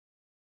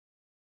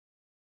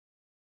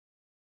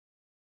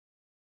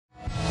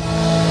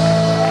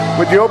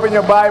Would you open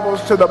your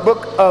Bibles to the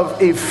book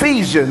of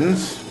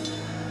Ephesians?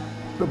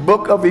 The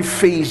book of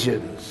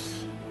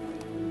Ephesians.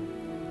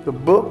 The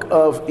book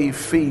of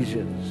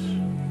Ephesians.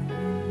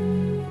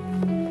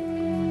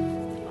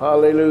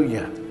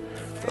 Hallelujah.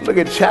 Look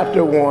at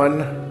chapter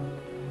 1.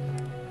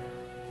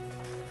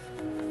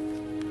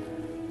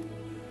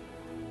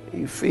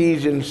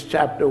 Ephesians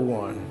chapter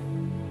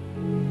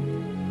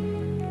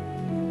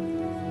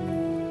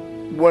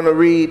 1. I want to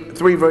read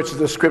 3 verses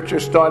of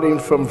scripture starting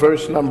from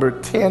verse number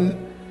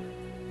 10.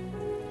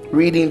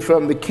 Reading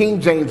from the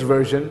King James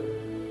Version.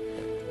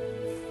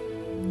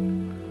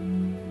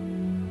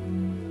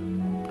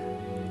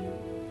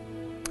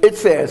 It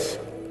says,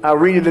 I'll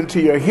read it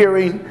into your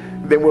hearing,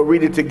 then we'll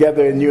read it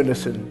together in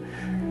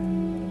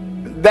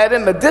unison. That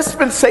in the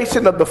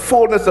dispensation of the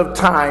fullness of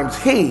times,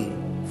 he,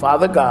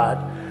 Father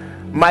God,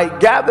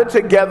 might gather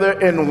together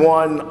in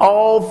one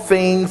all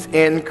things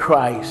in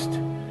Christ,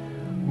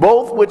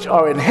 both which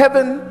are in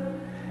heaven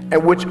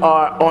and which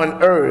are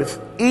on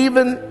earth,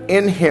 even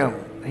in him.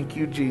 Thank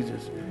you,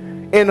 Jesus.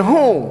 In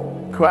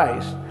whom,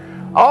 Christ,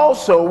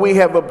 also we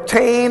have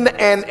obtained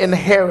an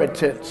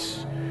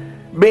inheritance,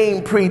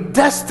 being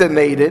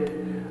predestinated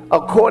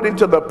according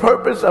to the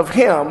purpose of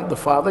him, the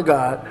Father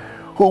God,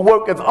 who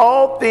worketh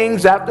all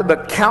things after the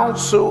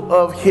counsel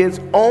of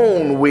his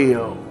own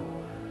will,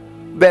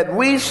 that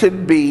we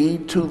should be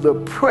to the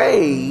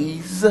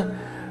praise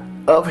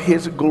of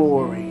his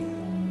glory.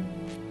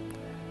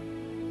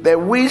 That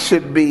we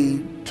should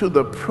be to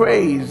the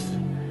praise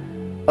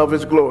of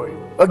his glory.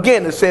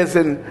 Again, it says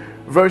in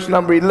verse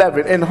number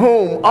 11, in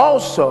whom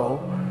also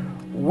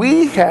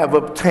we have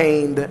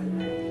obtained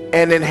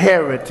an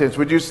inheritance.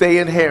 Would you say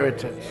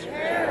inheritance?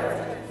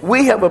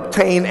 We have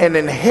obtained an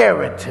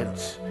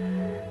inheritance,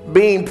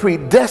 being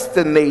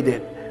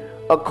predestinated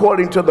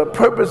according to the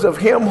purpose of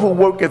him who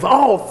worketh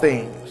all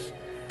things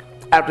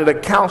after the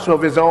counsel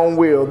of his own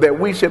will, that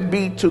we should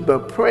be to the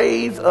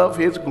praise of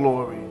his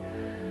glory.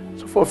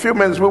 So for a few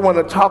minutes, we want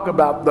to talk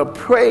about the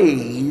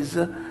praise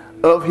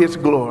of his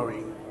glory.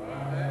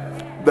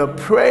 The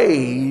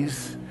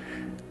praise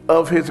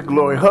of his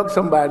glory. Hug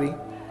somebody.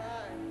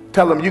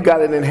 Tell them you got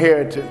an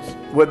inheritance,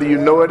 whether you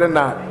know it or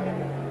not.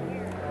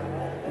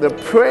 The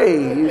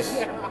praise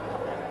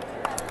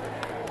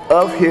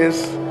of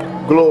his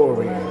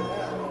glory.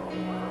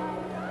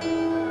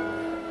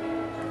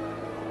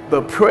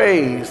 The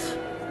praise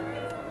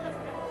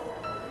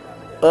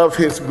of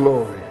his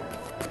glory.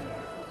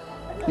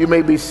 You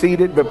may be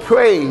seated. The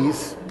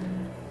praise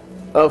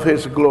of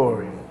his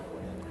glory.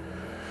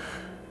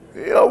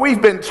 You know,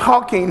 we've been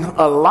talking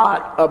a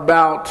lot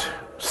about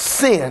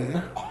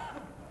sin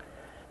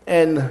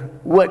and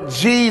what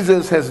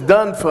Jesus has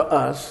done for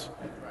us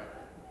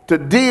to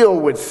deal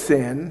with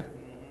sin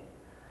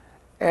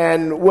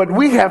and what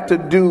we have to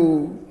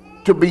do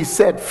to be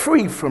set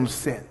free from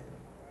sin.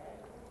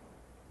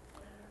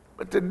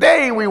 But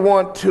today we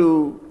want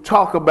to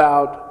talk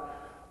about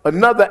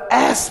another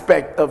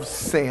aspect of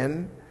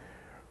sin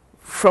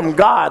from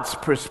God's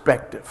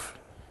perspective.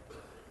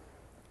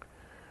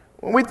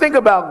 When we think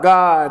about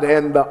God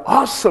and the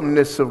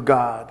awesomeness of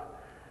God,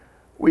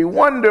 we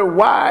wonder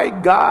why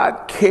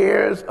God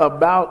cares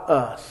about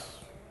us.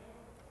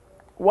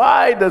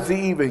 Why does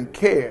he even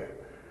care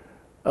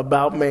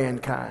about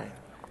mankind?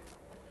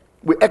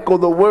 We echo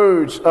the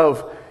words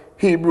of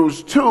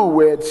Hebrews 2,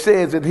 where it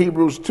says in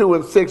Hebrews 2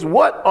 and 6,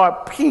 what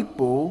are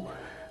people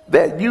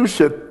that you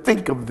should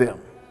think of them?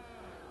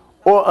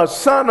 Or a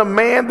son of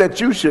man that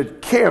you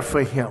should care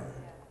for him?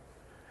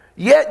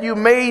 Yet you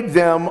made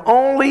them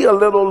only a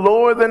little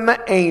lower than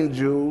the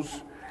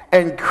angels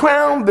and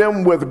crowned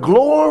them with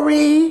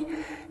glory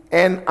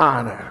and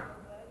honor.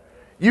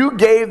 You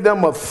gave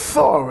them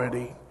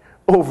authority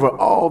over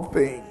all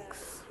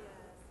things.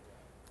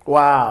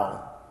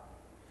 Wow.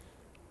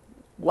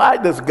 Why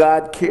does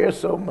God care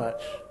so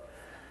much?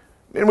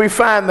 And we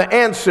find the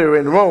answer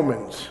in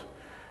Romans.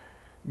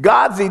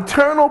 God's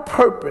eternal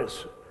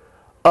purpose,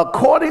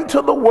 according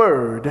to the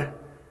word,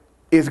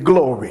 is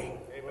glory.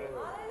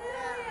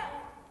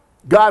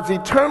 God's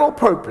eternal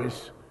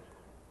purpose,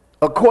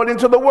 according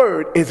to the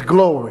word, is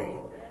glory.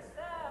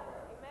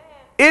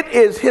 It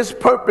is his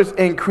purpose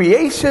in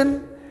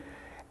creation,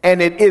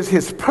 and it is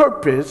his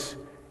purpose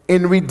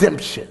in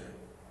redemption.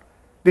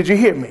 Did you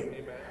hear me?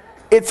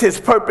 It's his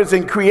purpose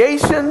in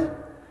creation,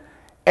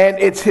 and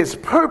it's his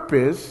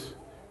purpose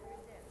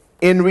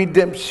in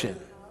redemption.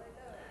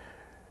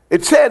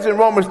 It says in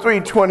Romans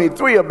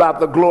 3:23 about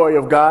the glory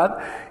of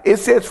God, it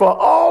says, for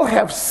all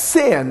have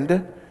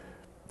sinned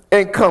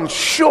and come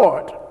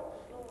short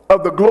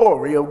of the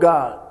glory of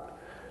God.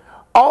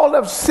 All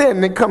have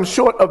sinned and come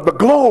short of the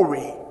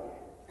glory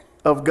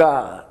of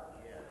God.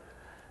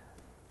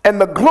 And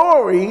the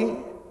glory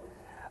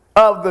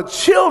of the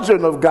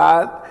children of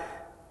God,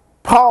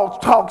 Paul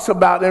talks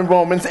about in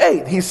Romans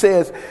 8. He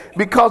says,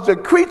 because the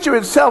creature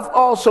itself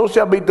also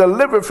shall be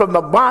delivered from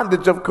the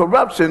bondage of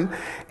corruption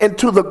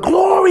into the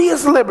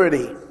glorious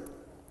liberty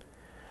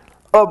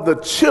of the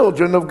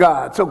children of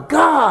God. So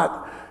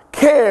God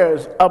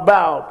cares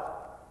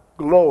about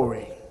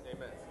glory.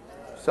 Amen.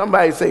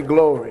 Somebody say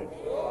glory.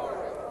 Glory.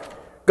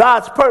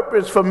 God's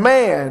purpose for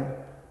man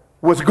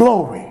was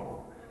glory.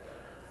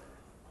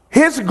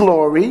 His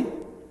glory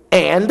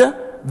and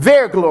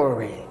their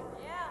glory.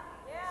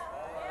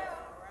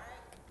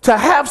 To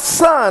have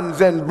sons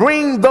and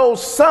bring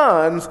those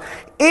sons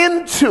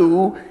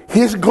into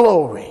his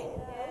glory.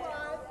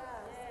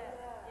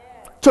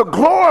 To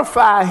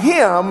glorify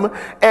him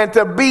and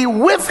to be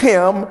with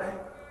him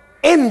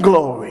in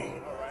glory.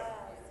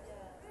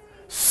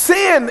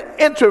 Sin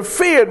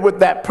interfered with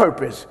that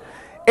purpose,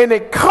 and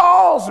it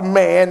caused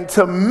man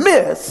to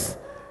miss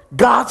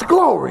God's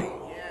glory.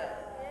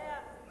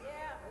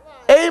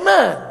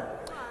 Amen.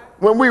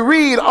 When we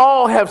read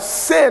all have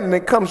sinned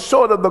and come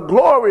short of the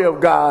glory of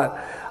God,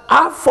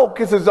 our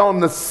focus is on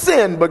the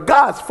sin, but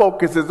God's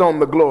focus is on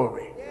the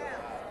glory.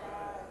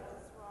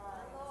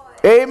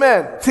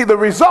 Amen. See, the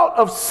result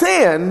of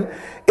sin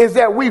is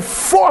that we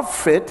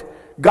forfeit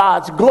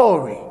God's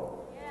glory.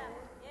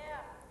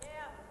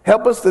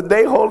 Help us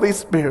today, Holy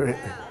Spirit.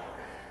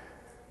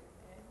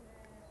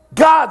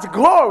 God's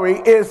glory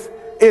is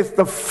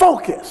the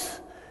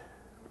focus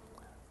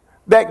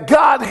that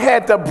God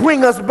had to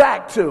bring us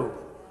back to.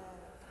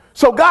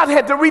 So God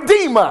had to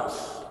redeem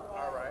us.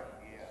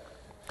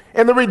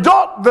 And the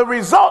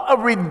result of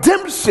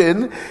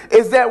redemption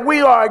is that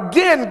we are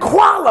again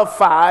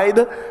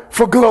qualified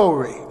for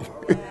glory.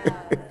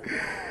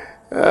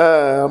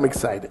 I'm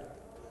excited.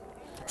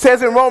 It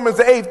says in Romans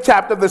the 8th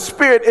chapter, the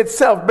Spirit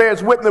itself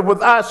bears witness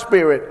with our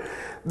spirit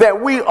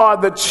that we are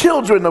the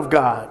children of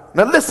God.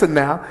 Now listen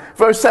now,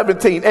 verse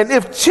 17. And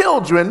if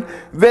children,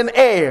 then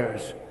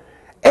heirs,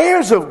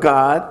 heirs of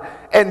God,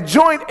 and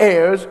joint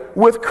heirs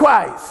with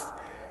Christ.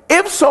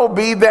 If so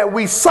be that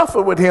we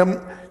suffer with him,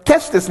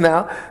 catch this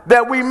now,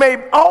 that we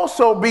may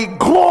also be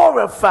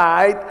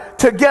glorified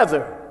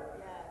together.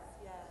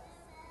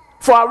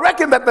 For I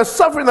reckon that the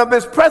suffering of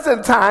this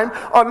present time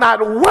are not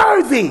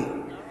worthy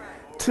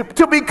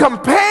to be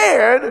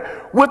compared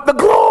with the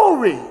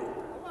glory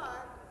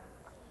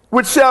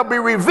which shall be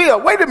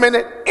revealed. Wait a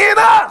minute, in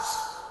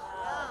us.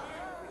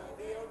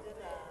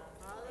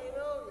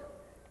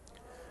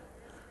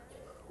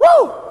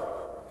 Woo!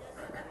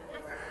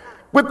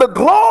 With the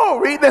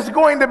glory that's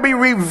going to be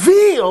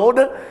revealed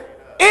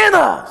in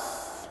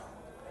us.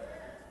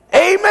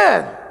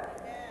 Amen.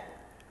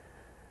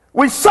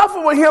 We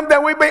suffer with him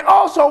that we may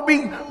also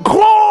be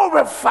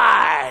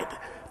glorified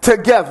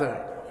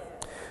together.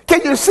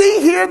 Can you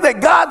see here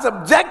that God's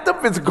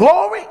objective is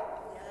glory?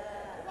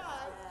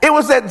 It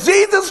was that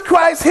Jesus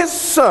Christ, his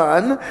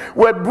son,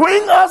 would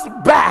bring us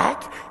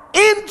back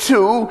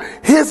into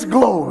his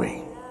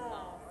glory.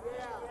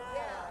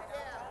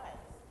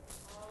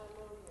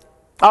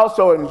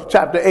 Also in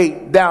chapter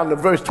 8, down to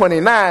verse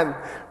 29,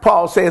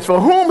 Paul says,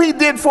 for whom he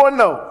did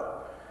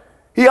foreknow,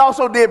 he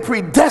also did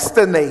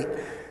predestinate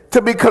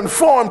to be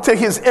conformed to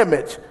his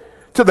image,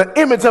 to the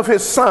image of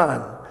his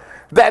son,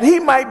 that he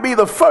might be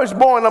the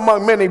firstborn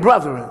among many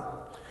brethren.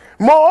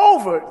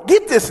 Moreover,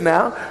 get this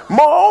now,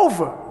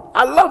 moreover,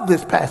 I love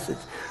this passage,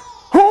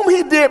 whom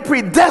he did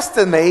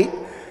predestinate,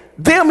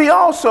 them he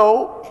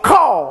also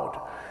called.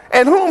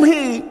 And whom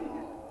he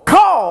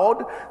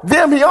called,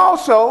 them he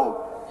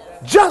also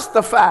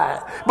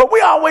justified. But we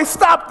always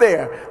stop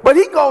there. But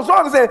he goes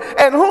on and says,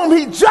 and whom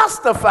he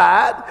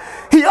justified,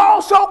 he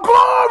also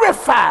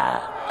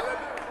glorified.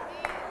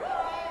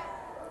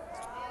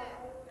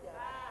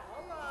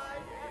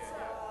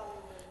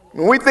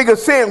 When we think of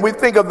sin, we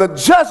think of the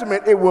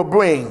judgment it will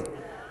bring.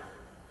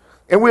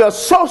 And we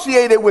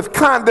associate it with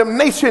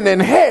condemnation in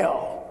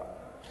hell.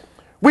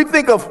 We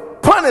think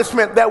of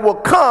punishment that will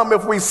come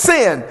if we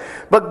sin.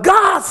 But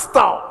God's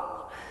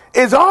thought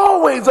is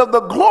always of the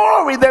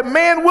glory that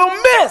man will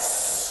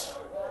miss.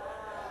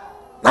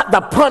 Not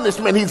the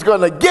punishment he's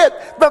going to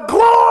get, the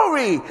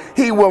glory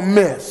he will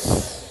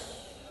miss.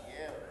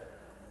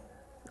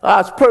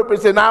 God's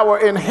purpose and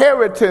our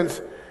inheritance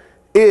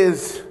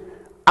is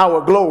our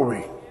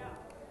glory.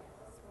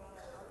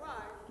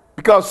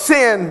 Because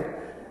sin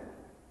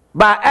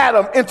by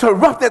Adam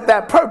interrupted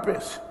that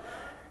purpose.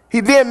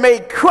 He then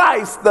made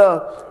Christ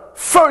the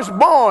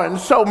firstborn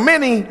so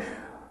many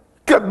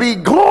could be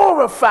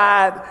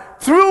glorified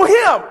through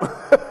him.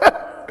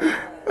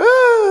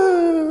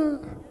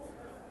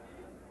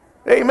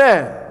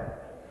 Amen.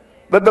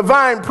 The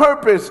divine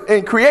purpose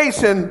in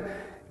creation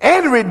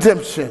and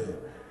redemption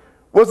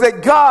was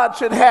that God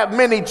should have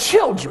many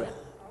children.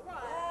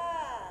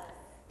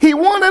 He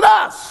wanted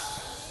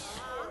us.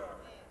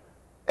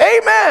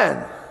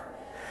 Amen.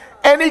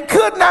 And he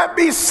could not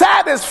be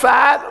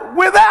satisfied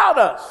without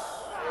us.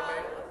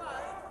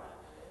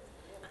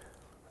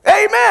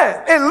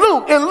 Amen. In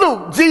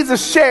Luke,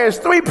 Jesus shares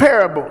 3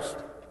 parables.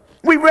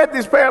 We read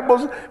these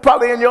parables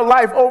probably in your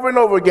life over and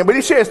over again, but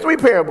he shares 3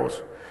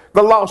 parables.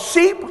 The lost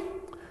sheep,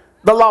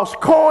 the lost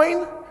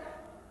coin,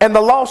 and the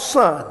lost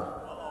son.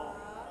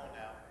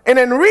 And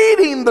in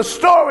reading the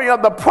story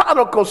of the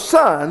prodigal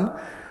son,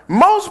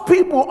 most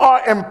people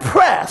are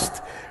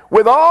impressed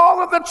with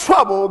all of the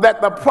trouble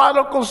that the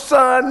prodigal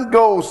son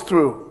goes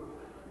through,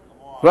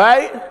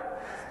 right?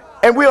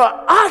 And we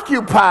are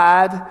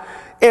occupied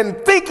in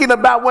thinking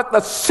about what the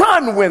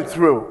son went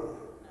through.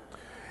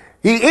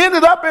 He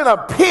ended up in a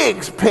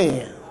pig's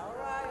pen,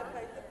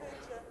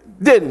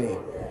 didn't he?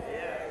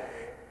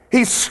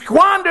 He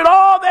squandered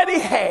all that he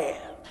had.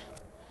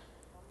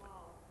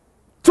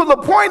 To the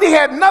point he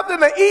had nothing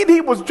to eat. He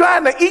was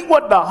trying to eat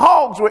what the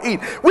hogs were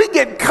eating. We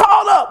get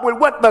caught up with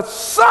what the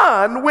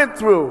son went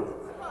through.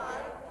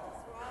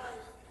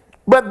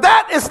 But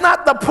that is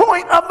not the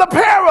point of the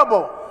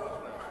parable.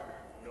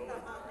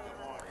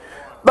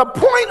 The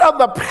point of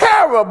the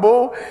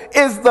parable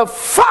is the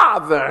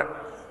father.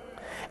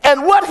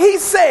 And what he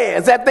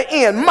says at the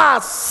end, my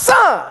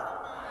son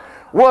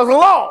was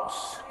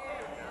lost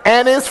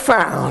and is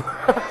found.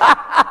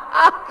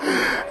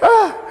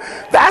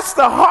 That's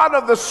the heart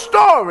of the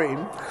story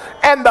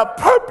and the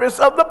purpose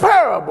of the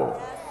parable.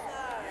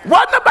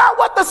 Wasn't about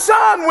what the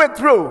son went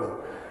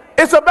through.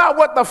 It's about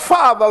what the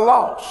father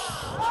lost.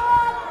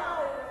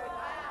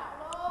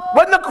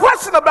 Wasn't a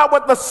question about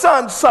what the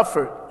son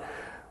suffered,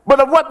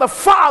 but of what the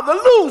father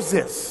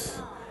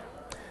loses.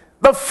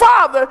 The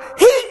father,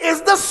 he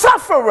is the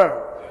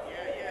sufferer.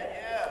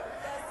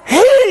 He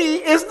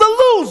is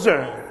the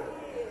loser.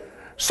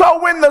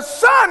 So when the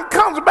son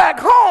comes back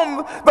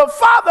home, the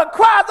father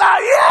cries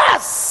out,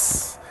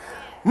 yes,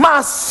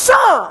 my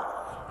son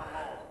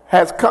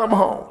has come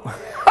home.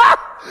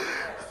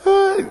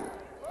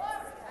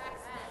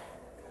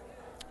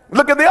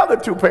 Look at the other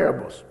two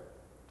parables.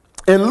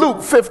 In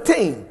Luke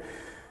 15,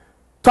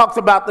 talks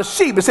about the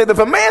sheep. It said, if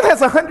a man has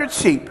 100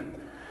 sheep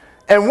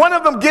and one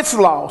of them gets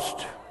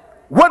lost,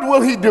 what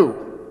will he do?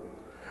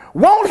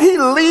 Won't he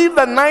leave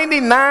the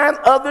 99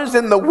 others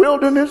in the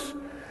wilderness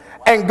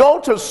and go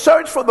to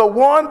search for the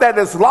one that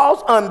is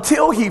lost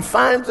until he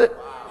finds it?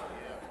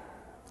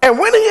 And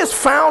when he has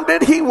found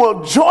it, he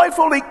will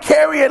joyfully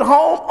carry it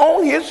home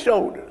on his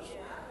shoulders.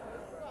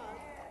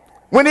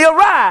 When he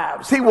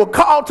arrives, he will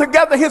call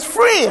together his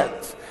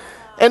friends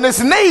and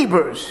his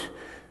neighbors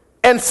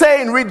and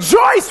saying,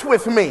 rejoice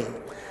with me,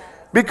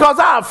 because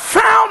I have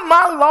found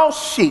my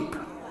lost sheep.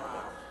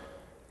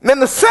 And in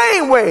the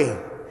same way,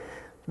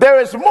 there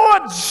is more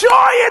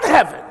joy in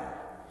heaven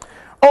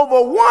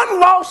over one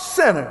lost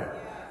sinner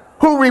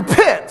who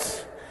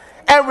repents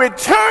and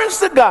returns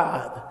to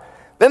God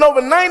than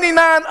over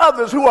 99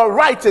 others who are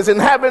righteous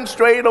and haven't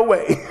strayed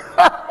away.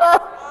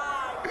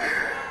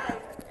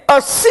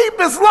 A sheep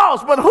is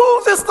lost, but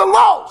whose is the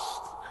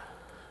lost?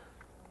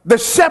 The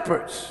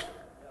shepherd's.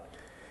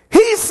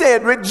 He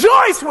said,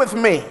 rejoice with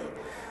me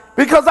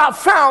because I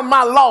found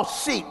my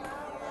lost sheep.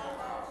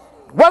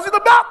 It wasn't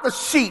about the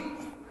sheep.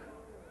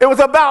 It was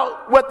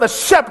about what the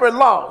shepherd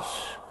lost.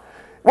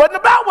 It wasn't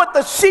about what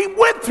the sheep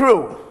went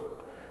through,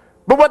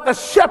 but what the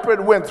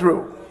shepherd went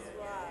through.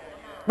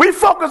 We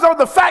focus on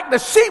the fact the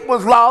sheep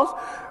was lost,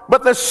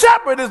 but the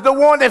shepherd is the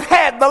one that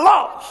had the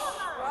loss.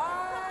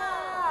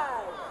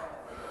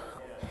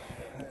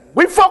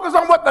 We focus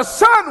on what the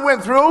son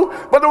went through,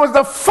 but it was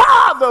the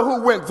father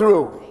who went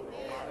through.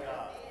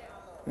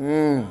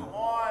 And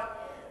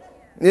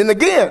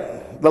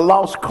again, the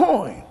lost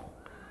coin.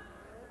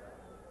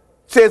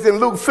 It says in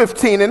Luke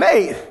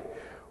 15:8,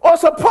 or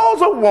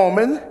suppose a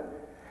woman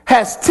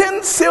has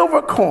 10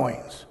 silver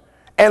coins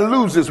and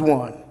loses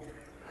one.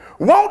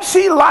 Won't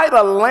she light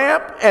a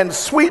lamp and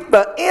sweep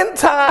the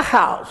entire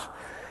house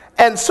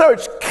and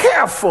search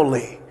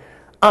carefully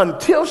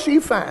until she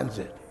finds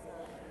it?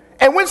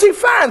 And when she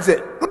finds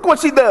it, look what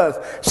she does.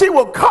 She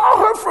will call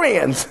her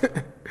friends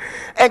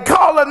and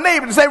call her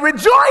neighbor and say,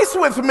 rejoice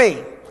with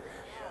me,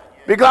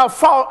 because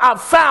I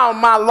found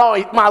my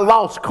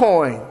lost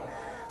coin.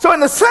 So in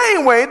the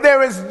same way,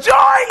 there is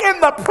joy in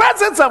the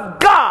presence of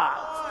God.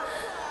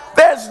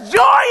 There's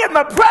joy in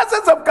the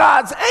presence of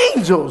God's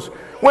angels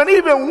when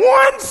even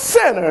one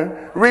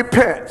sinner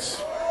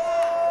repents.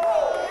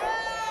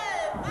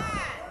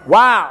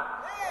 Wow.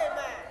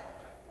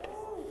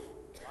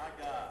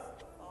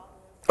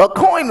 A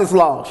coin is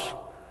lost.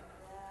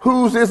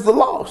 Whose is the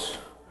loss?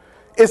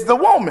 It's the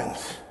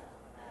woman's.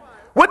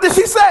 What did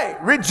she say?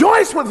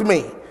 Rejoice with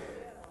me,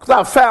 because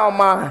I found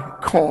my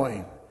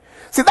coin.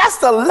 See, that's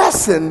the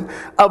lesson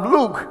of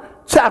Luke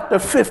chapter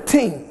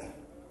 15. It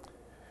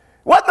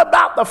wasn't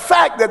about the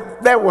fact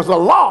that there was a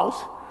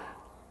loss.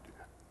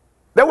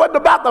 It wasn't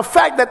about the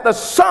fact that the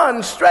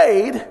son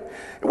strayed.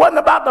 It wasn't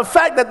about the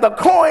fact that the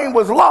coin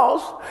was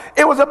lost.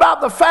 It was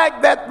about the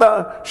fact that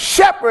the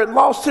shepherd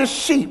lost his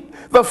sheep.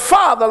 The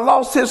father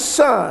lost his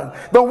son.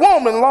 The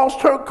woman lost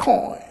her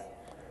coin.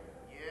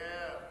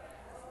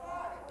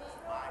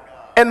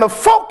 And the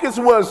focus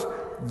was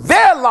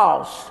their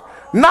loss,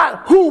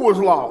 not who was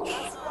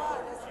lost,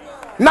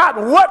 not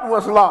what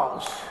was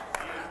lost.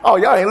 Oh,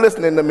 y'all ain't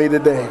listening to me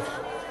today.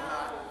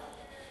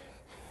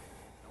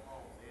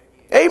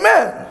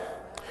 Amen.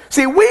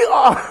 See, we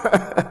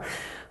are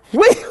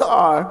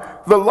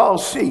the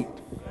lost sheep.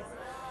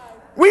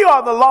 We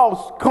are the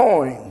lost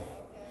coin.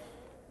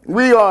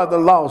 We are the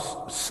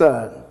lost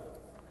son.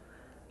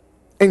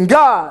 And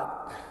God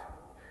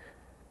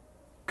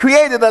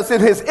created us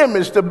in his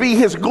image to be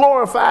his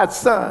glorified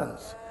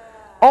sons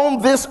on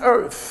this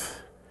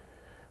earth.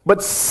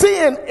 But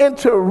sin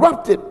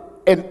interrupted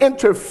and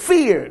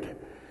interfered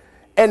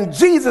And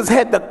Jesus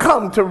had to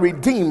come to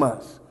redeem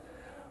us.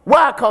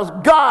 Why? Because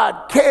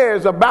God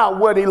cares about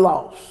what he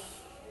lost.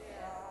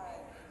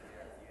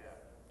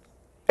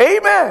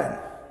 Amen.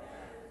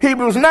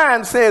 Hebrews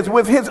 9 says,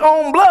 with his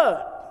own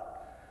blood,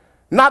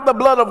 not the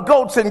blood of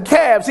goats and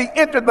calves, he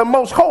entered the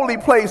most holy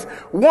place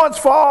once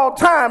for all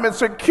time and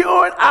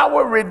secured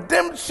our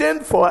redemption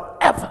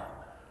forever.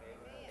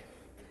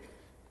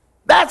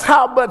 That's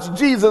how much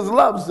Jesus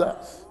loves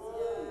us.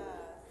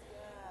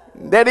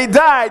 That he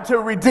died to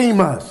redeem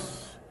us,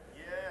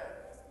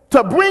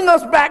 to bring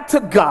us back to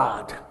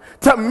God,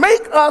 to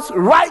make us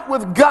right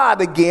with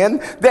God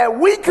again, that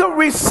we could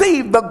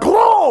receive the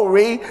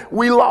glory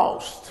we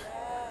lost.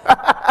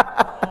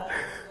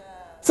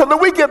 So that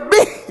we could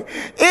be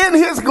in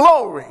his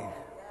glory.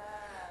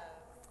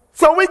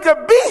 So we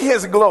could be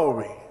his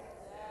glory.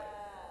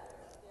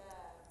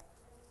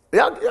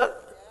 Yeah.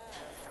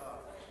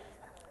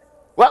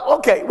 Well,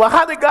 okay. Well,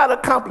 how did God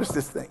accomplish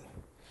this thing?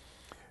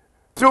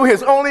 Through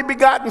his only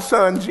begotten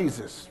son,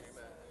 Jesus.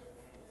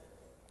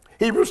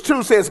 Hebrews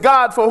 2 says,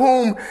 God, for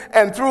whom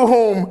and through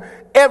whom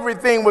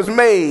everything was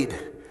made,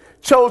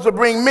 chose to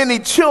bring many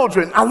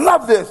children. I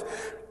love this.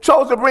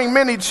 Chose to bring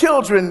many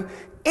children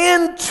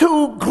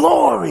into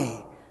glory.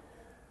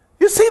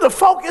 You see the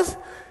focus?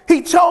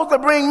 He chose to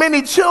bring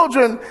many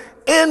children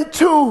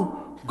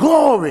into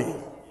glory.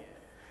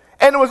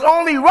 And it was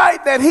only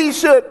right that he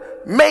should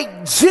make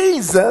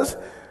Jesus,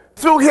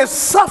 through his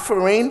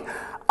suffering,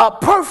 a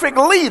perfect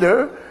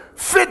leader,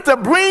 fit to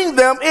bring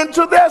them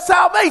into their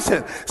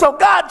salvation. So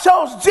God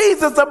chose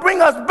Jesus to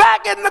bring us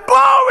back into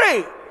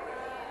glory.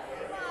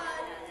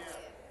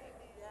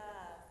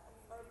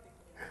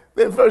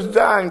 Then 1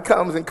 John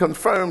comes and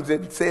confirms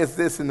it. It says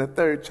this in the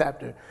 3rd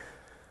chapter.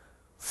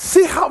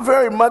 See how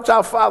very much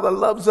our Father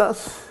loves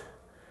us,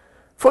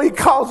 for he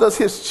calls us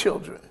his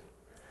children.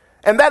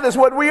 And that is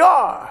what we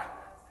are.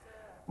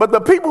 But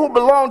the people who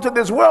belong to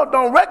this world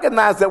don't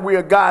recognize that we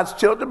are God's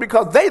children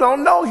because they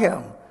don't know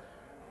him.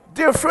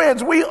 Dear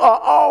friends, we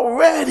are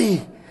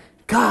already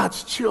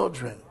God's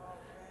children.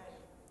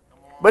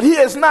 But he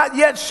has not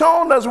yet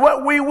shown us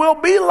what we will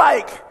be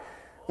like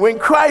when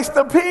Christ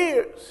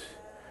appears.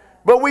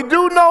 But we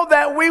do know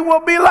that we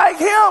will be like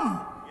him,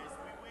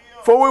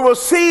 for we will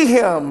see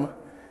him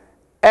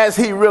as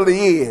he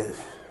really is.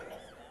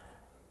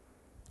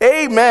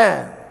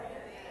 Amen.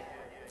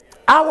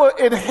 Our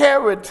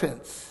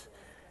inheritance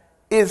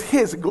is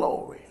his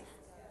glory.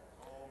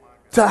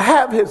 To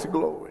have his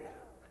glory.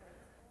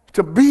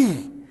 To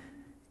be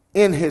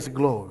in his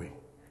glory.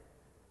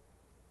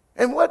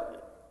 And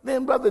what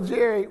then, Brother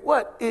Jerry,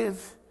 what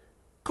is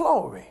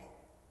glory?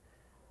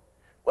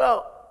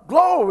 Well,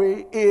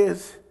 glory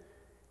is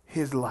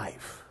his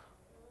life.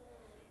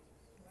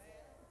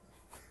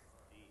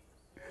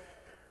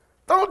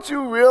 Don't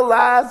you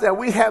realize that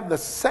we have the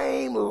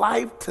same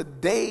life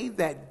today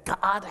that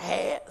God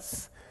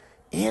has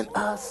in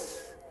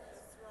us?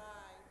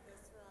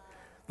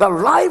 The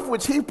life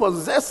which he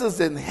possesses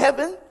in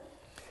heaven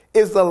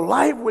is the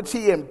life which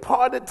he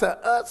imparted to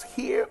us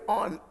here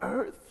on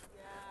earth.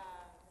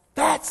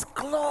 That's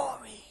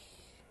glory.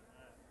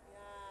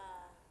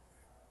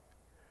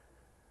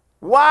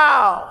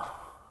 Wow.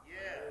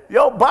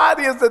 Your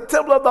body is the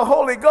temple of the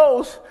Holy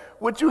Ghost,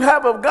 which you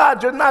have of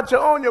God. You're not your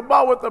own. You're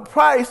bought with a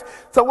price.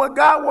 So what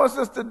God wants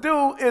us to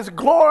do is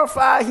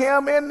glorify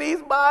him in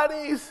these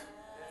bodies.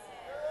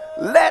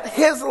 Let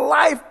his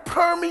life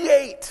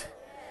permeate.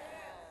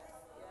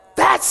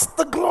 That's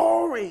the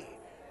glory.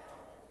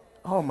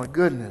 Oh, my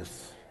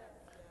goodness.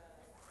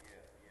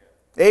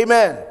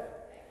 Amen.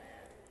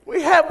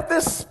 We have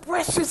this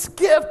precious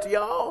gift,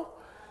 y'all.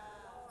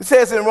 It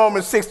says in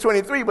Romans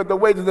 6:23, but the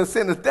wages of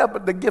sin is death,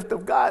 but the gift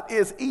of God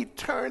is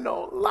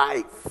eternal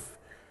life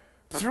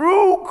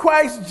through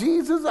Christ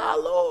Jesus our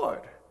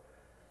Lord.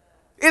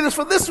 It is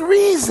for this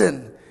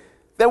reason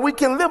that we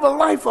can live a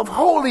life of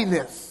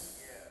holiness.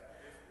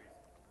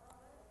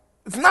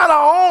 It's not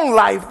our own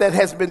life that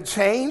has been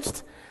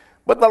changed,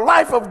 but the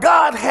life of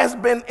God has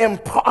been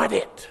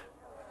imparted.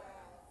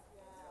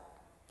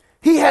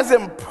 He has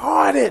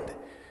imparted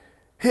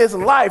his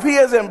life. He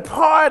has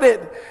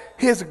imparted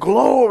his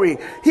glory.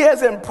 He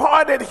has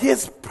imparted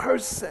his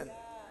person.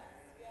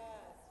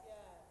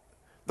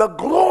 The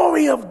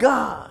glory of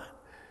God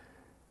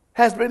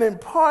has been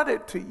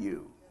imparted to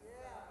you.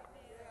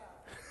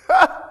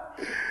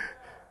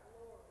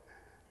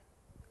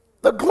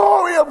 The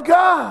glory of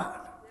God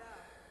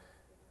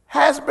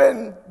has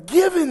been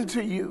given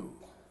to you.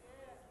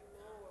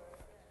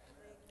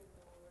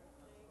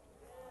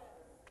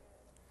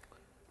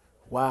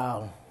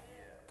 Wow.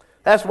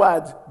 That's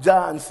why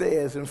John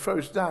says in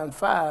 1 John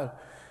 5,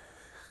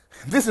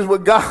 this is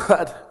what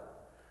God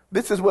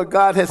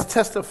has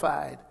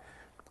testified.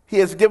 He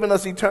has given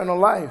us eternal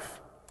life,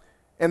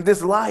 and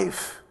this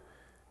life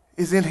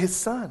is in his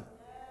Son.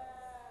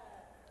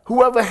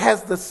 Whoever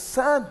has the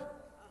Son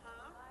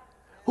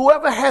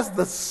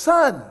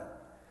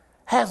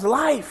has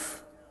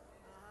life.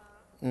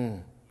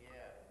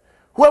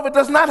 Whoever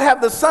does not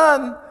have the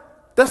Son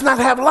does not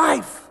have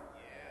life.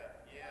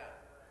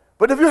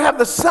 But if you have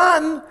the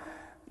Son,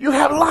 You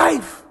have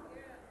life.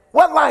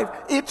 What life?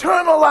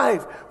 Eternal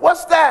life.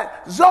 What's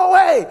that?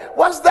 Zoe.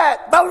 What's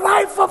that? The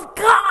life of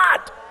God.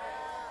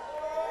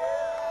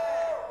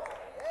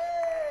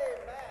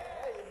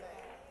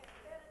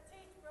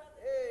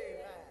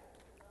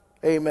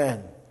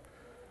 Amen.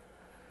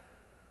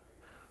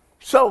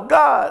 So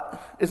God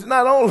is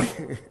not only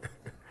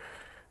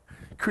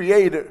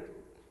creator,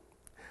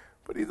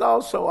 but he's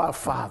also our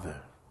Father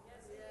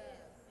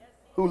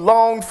who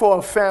longed for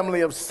a family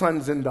of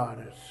sons and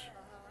daughters.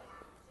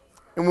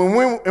 And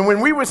when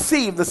we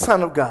receive the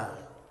Son of God,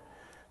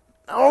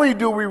 not only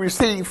do we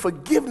receive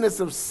forgiveness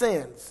of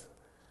sins,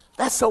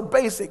 that's so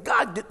basic.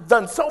 God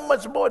done so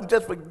much more than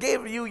just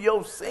forgive you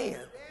your sins.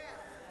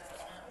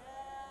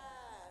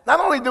 Not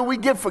only do we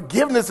get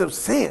forgiveness of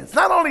sins,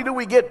 not only do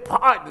we get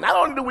pardon, not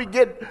only do we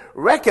get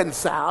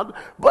reconciled,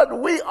 but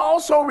we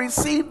also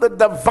receive the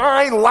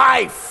divine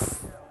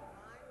life.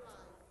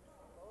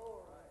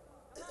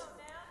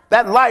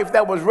 That life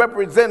that was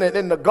represented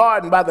in the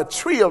garden by the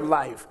tree of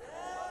life.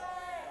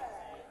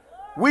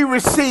 We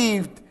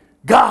received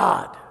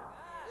God.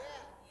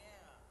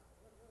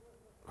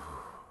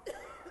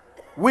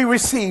 We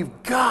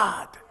received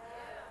God.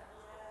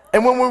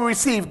 And when we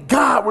receive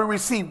God, we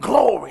receive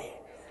glory.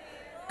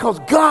 Because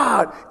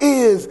God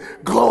is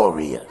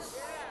glorious.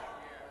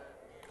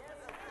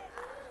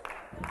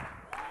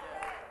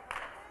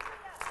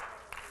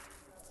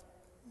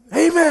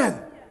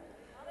 Amen.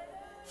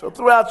 So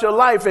throughout your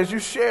life, as you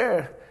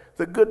share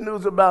the good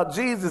news about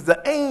Jesus,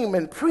 the aim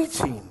in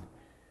preaching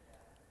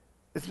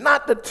is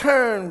not to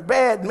turn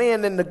bad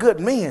men into good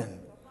men.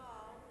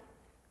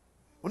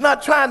 We're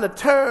not trying to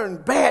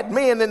turn bad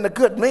men into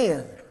good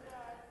men.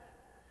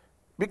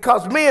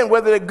 Because men,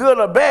 whether they're good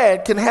or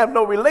bad, can have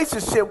no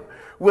relationship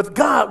with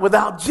God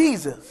without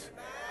Jesus.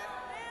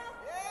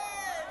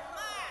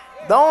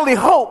 The only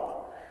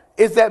hope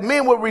is that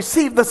men will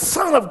receive the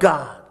Son of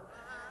God.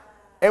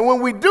 And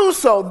when we do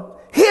so,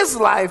 his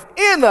life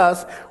in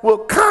us will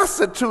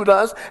constitute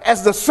us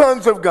as the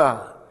sons of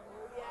God.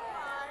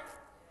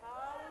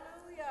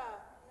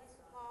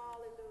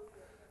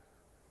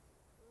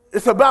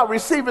 It's about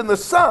receiving the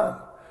Son.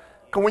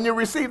 Because when you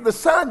receive the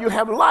Son, you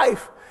have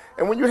life.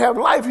 And when you have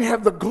life, you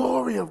have the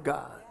glory of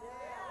God.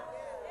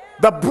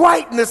 The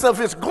brightness of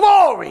his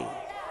glory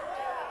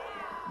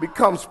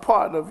becomes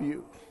part of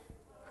you.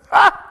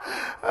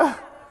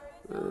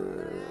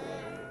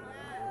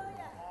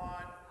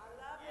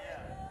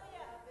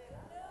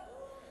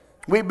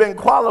 We've been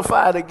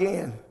qualified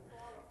again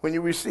when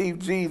you receive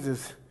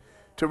Jesus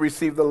to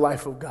receive the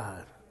life of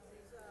God.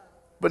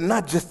 But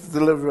not just to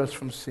deliver us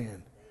from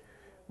sin,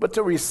 but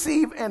to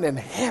receive an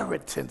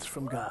inheritance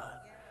from God.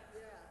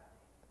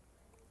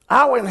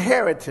 Our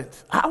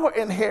inheritance,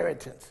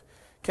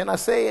 can I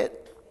say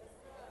it?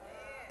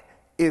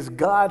 Is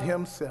God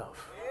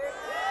himself.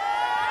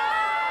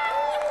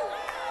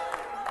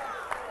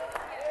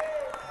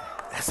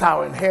 That's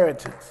our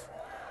inheritance.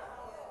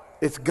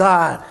 It's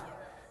God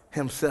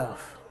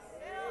himself.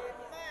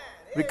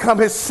 Become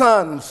his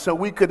sons so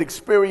we could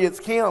experience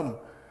him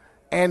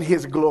and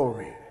his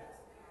glory.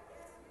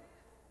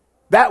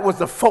 That was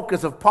the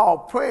focus of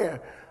Paul's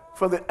prayer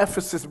for the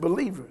Ephesus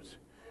believers.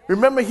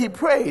 Remember, he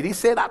prayed. He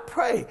said, I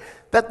pray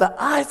that the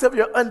eyes of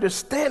your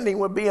understanding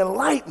will be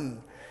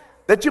enlightened,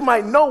 that you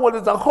might know what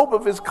is the hope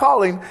of his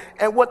calling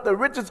and what the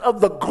riches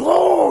of the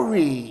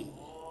glory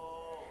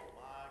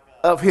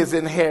of his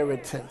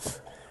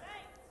inheritance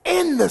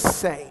in the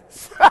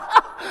saints.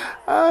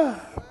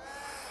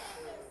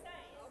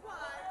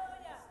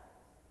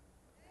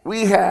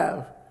 We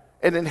have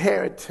an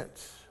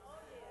inheritance.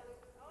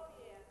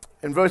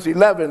 In verse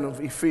 11 of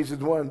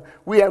Ephesians 1,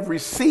 we have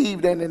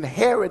received an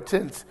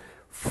inheritance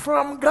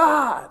from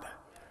God.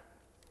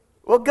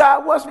 Well,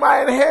 God, what's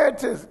my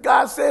inheritance?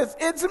 God says,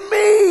 it's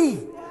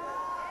me.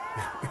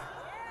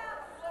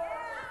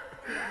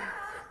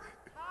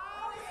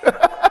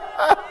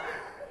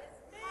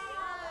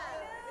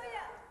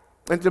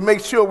 And to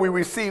make sure we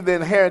receive the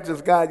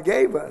inheritance God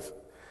gave us,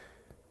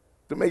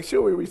 to make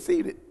sure we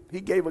received it, he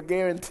gave a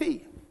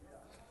guarantee.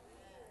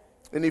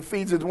 In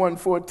Ephesians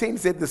 1:14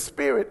 said the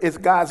Spirit is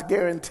God's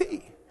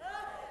guarantee.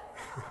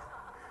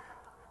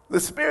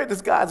 The Spirit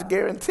is God's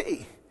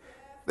guarantee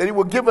that he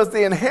will give us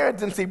the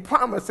inheritance he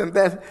promised and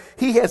that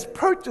he has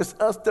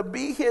purchased us to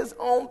be his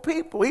own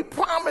people. He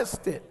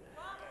promised it.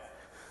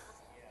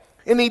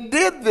 And he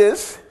did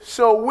this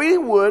so we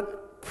would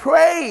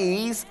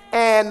praise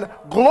and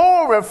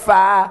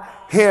glorify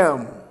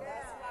him.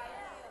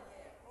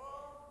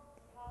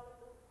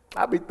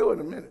 I'll be through in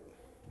a minute.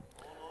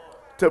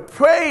 To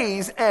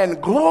praise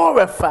and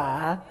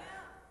glorify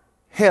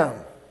him.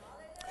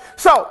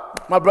 So,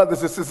 my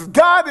brothers and sisters,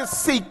 God is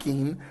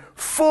seeking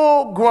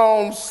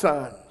full-grown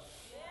sons.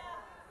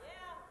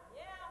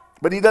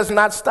 But he does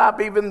not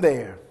stop even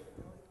there.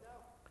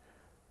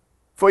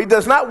 For he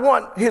does not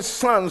want his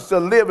sons to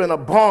live in a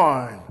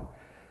barn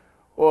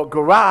or a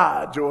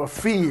garage or a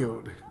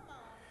field.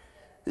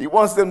 He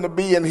wants them to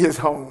be in his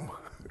home.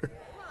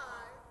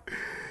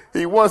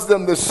 He wants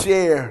them to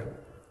share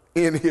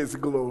in his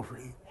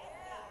glory.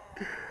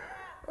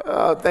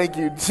 Oh, thank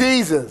you,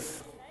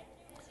 Jesus.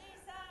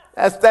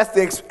 That's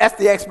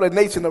the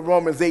explanation of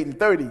Romans 8 and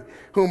 30.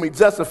 Whom he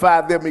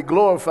justified, them he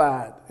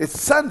glorified. It's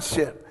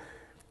sonship.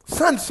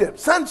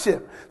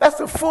 Sonship. That's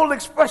the full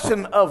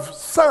expression of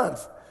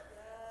sons.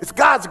 It's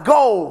God's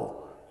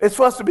goal. It's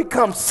for us to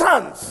become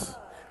sons,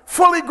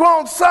 fully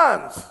grown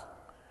sons.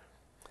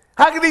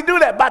 How can he do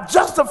that? By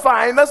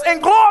justifying us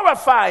and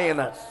glorifying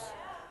us.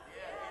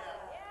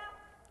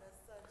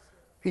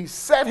 He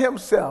set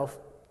himself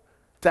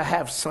to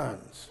have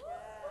sons.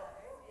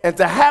 And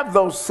to have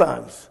those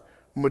sons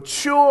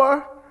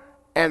mature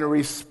and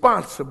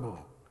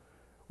responsible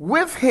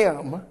with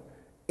him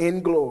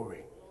in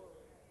glory.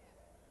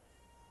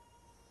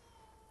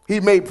 He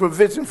made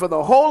provision for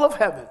the whole of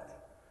heaven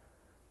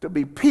to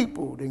be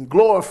peopled and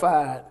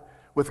glorified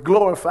with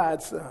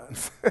glorified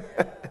sons.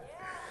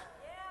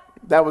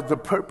 That was the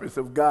purpose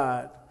of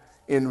God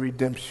in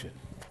redemption.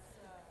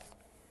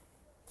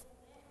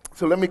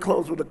 So let me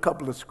close with a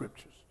couple of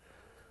scriptures.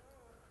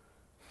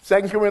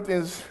 2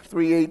 Corinthians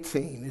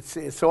 3:18, it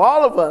says, so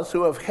all of us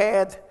who have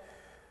had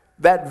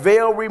that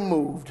veil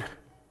removed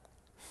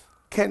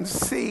can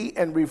see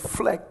and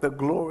reflect the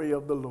glory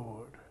of the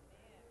Lord.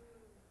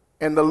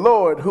 And the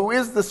Lord, who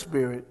is the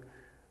Spirit,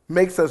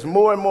 makes us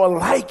more and more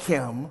like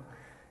him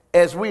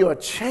as we are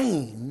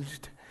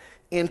changed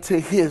into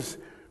his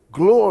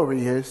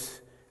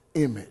glorious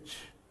image.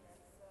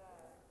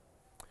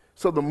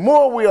 So the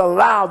more we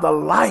allow the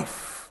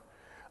life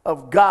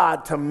of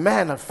God to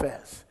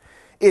manifest,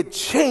 it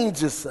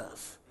changes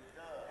us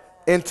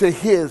into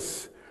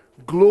his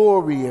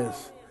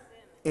glorious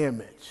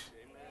image.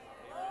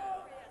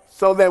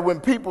 So that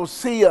when people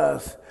see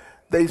us,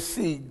 they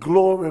see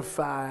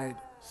glorified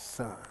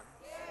sons.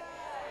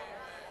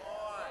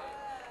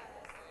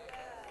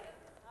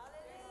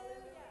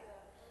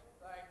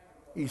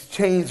 He's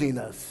changing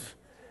us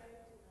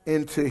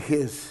into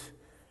his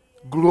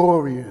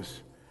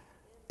glorious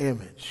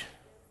image.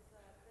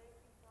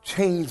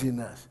 Changing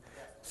us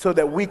so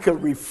that we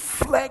can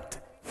reflect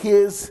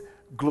his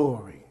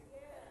glory.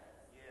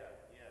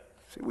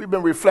 See, we've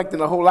been reflecting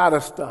a whole lot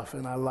of stuff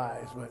in our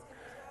lives, but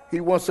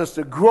he wants us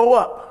to grow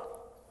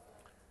up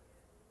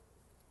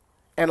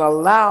and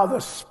allow the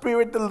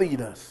Spirit to lead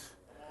us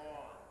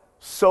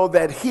so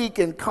that he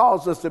can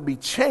cause us to be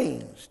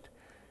changed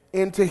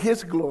into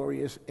his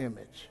glorious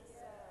image.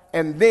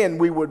 And then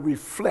we would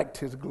reflect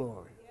his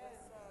glory.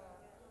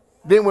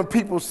 Then when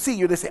people see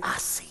you, they say, I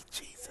see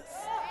Jesus.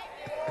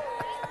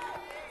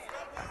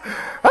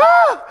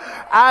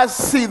 I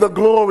see the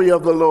glory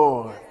of the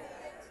Lord.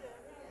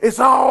 It's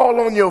all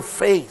on your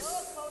face.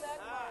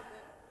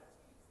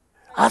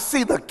 I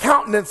see the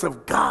countenance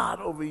of God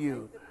over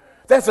you.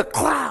 There's a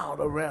cloud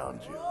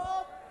around you.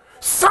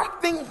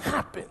 Something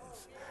happens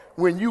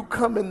when you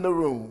come in the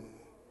room.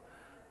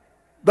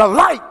 The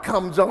light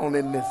comes on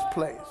in this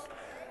place.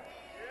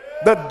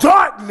 The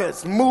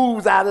darkness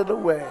moves out of the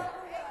way.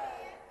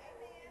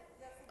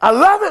 I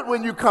love it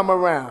when you come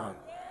around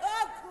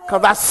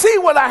because I see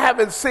what I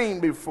haven't seen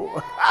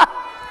before.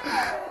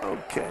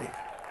 Okay.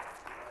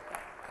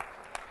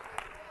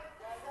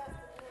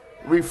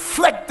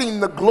 Reflecting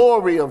the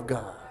glory of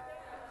God.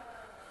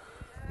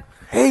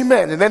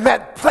 Amen. And in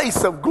that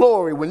place of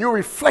glory, when you're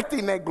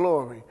reflecting that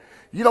glory,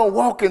 you don't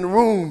walk in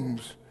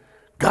rooms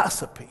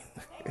gossiping.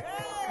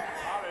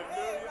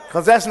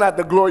 Because that's not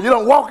the glory. You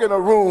don't walk in a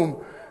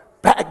room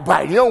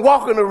backbiting. You don't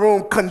walk in a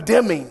room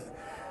condemning.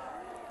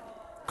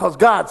 Because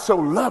God so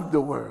loved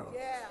the world.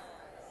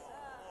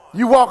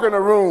 You walk in a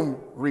room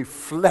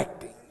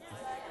reflecting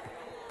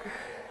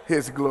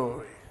his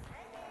glory.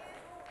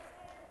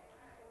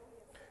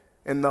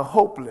 And the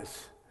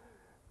hopeless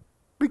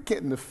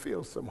begin to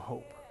feel some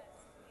hope.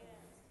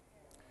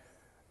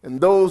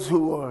 And those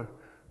who are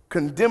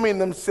condemning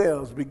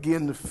themselves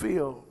begin to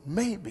feel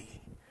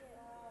maybe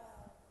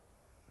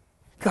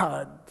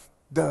God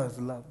does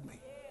love me.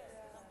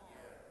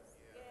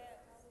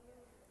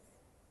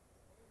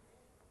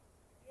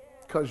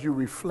 Because you're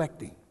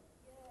reflecting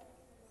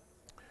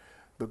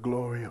the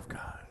glory of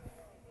God.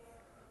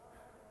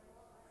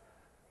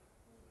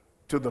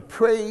 To the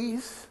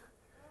praise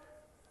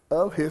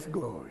of his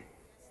glory.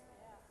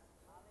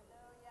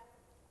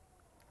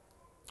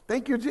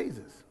 Thank you,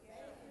 Jesus.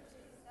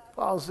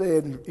 Paul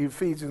said in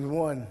Ephesians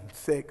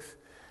 1:6,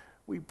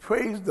 we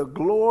praise the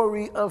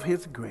glory of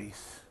his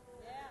grace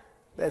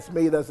that's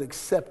made us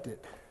accepted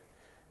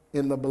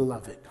in the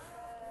beloved,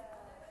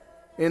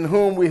 in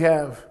whom we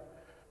have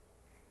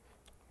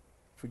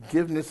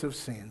forgiveness of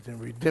sins and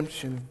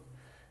redemption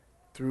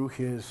through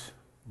his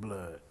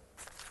blood.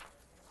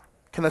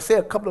 Can I say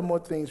a couple of more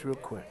things real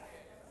quick?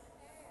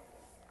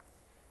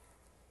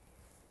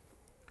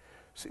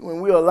 See,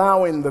 when we're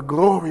allowing the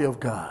glory of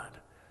God,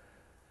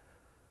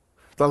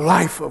 the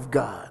life of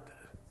God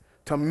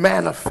to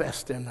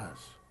manifest in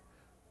us,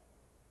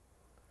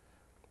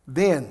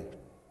 then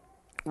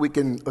we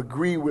can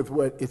agree with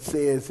what it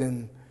says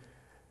in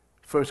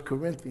 1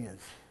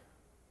 Corinthians.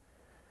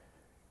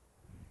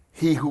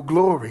 He who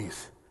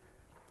glories,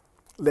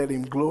 let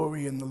him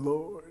glory in the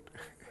Lord.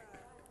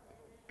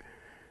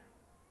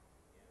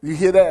 You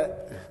hear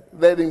that?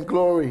 Let him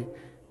glory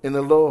in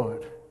the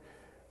Lord.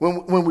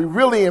 When we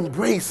really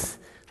embrace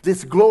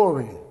this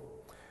glory,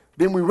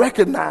 then we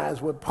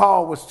recognize what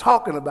Paul was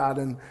talking about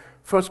in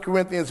 1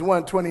 Corinthians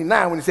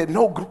 1:29 when he said,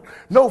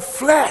 no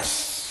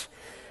flesh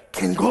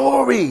can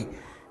glory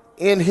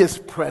in his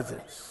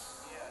presence.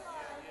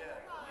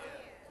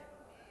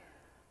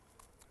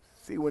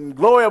 See, when the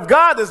glory of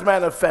God is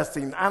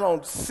manifesting, I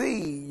don't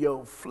see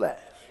your flesh.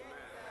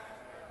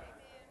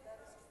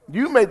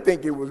 You may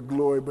think it was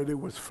glory, but it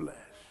was flesh.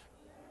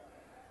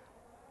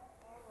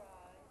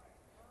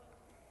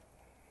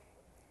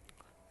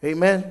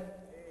 Amen?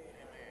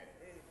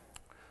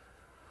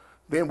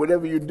 Then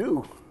whatever you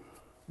do,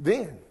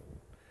 then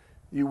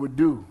you would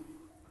do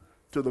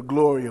to the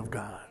glory of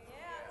God.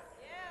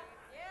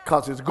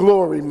 Because it's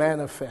glory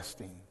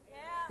manifesting.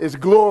 It's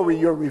glory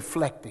you're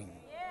reflecting.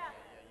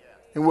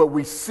 And what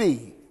we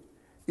see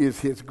is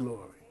his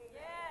glory.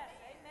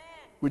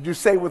 Would you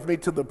say with me,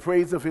 to the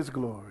praise of his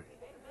glory?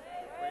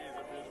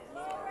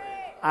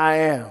 I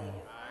am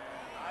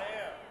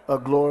a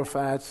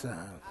glorified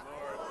son.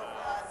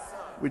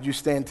 Would you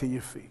stand to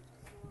your feet?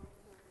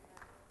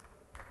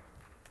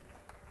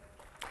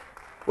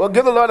 Well,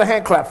 give the Lord a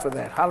hand clap for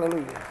that.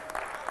 Hallelujah.